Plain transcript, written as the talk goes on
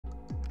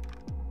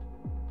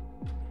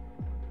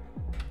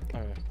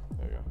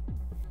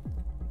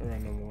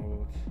Around no more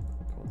bullets.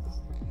 Cool.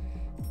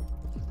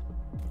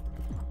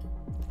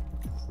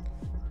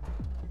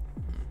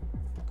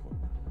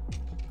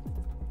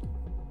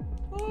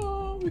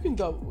 Oh, we can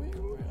double.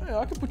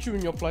 I can put you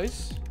in your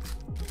place.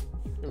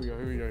 Here we go.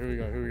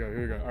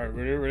 Alright,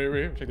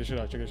 ready. Check this shit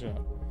out. Let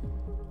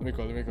me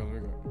go. Alright,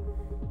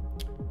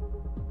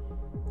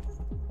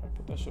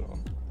 put that shit on.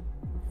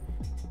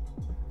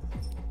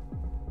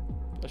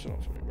 Put that shit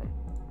on for me, bro.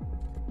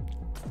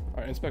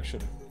 Alright,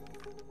 inspection.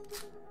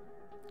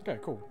 Okay,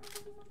 cool.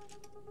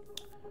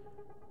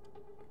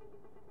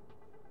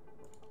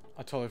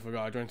 I totally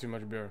forgot. I drank too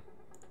much beer.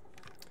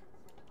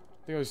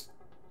 I think it was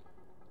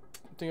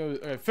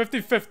okay,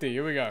 50-50.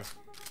 Here we go.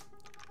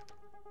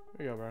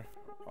 Bro.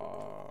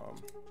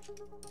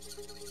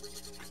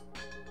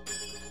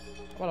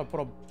 I'm gonna put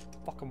a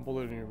fucking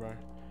bullet in you, bro.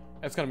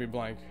 It's gonna be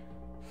blank.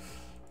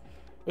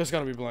 It's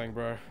gonna be blank,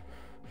 bro.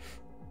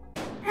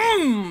 Okay.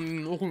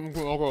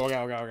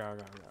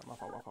 My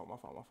fault.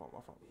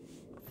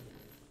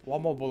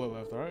 One more bullet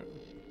left, alright?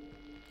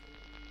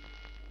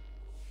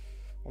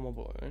 One more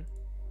bullet, eh?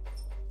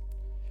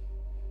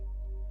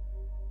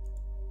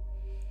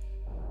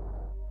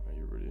 Are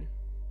you ready?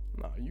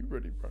 Nah, you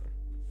ready, bro?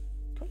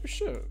 Cut your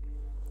shit.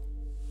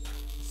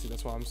 See,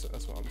 that's what I'm saying. That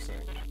is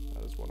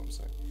what I'm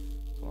saying.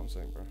 That's what I'm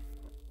saying, bro.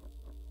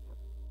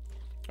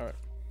 Alright.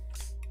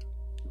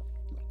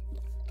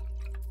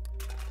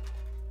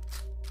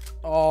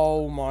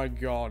 Oh my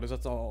god,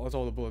 that's all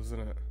the bullets, isn't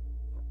it?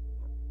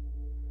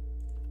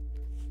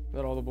 Is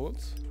that all the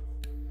bullets?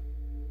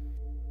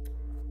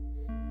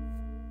 I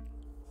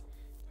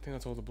think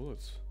that's all the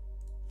bullets.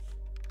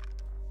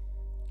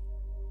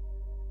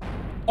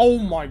 Oh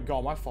my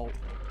god, my fault.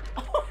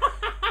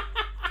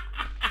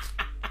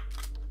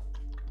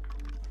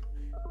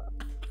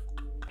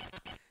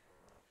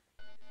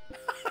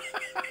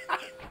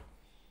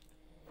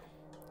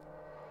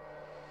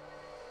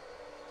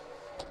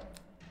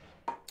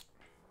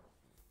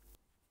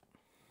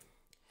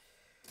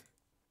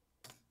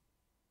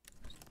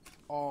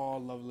 Oh,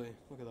 lovely.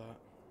 Look at that.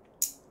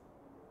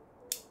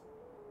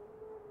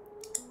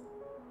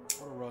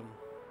 What a run.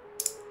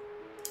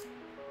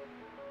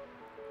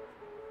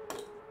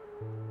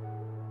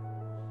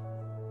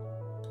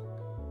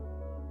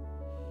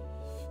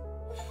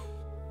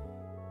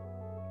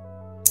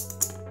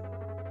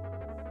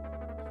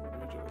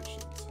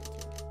 Congratulations.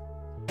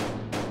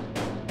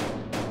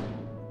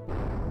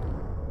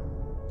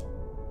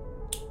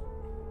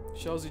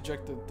 Shells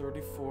ejected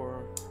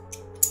 34.